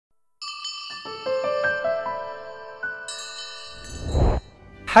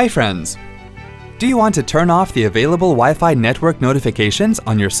Hi friends! Do you want to turn off the available Wi-Fi network notifications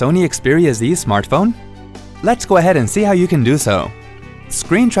on your Sony Xperia Z smartphone? Let's go ahead and see how you can do so.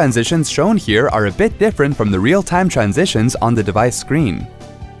 Screen transitions shown here are a bit different from the real-time transitions on the device screen.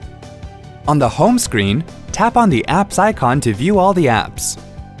 On the home screen, tap on the Apps icon to view all the apps.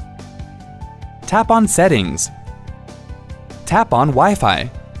 Tap on Settings. Tap on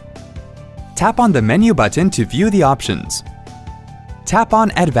Wi-Fi. Tap on the menu button to view the options. Tap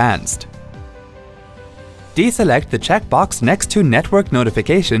on Advanced. Deselect the checkbox next to Network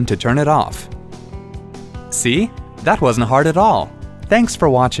Notification to turn it off. See? That wasn't hard at all. Thanks for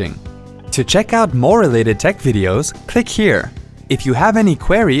watching. To check out more related tech videos, click here. If you have any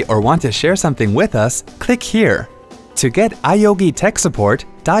query or want to share something with us, click here. To get iYogi tech support,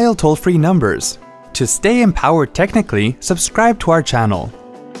 dial toll-free numbers. To stay empowered technically, subscribe to our channel.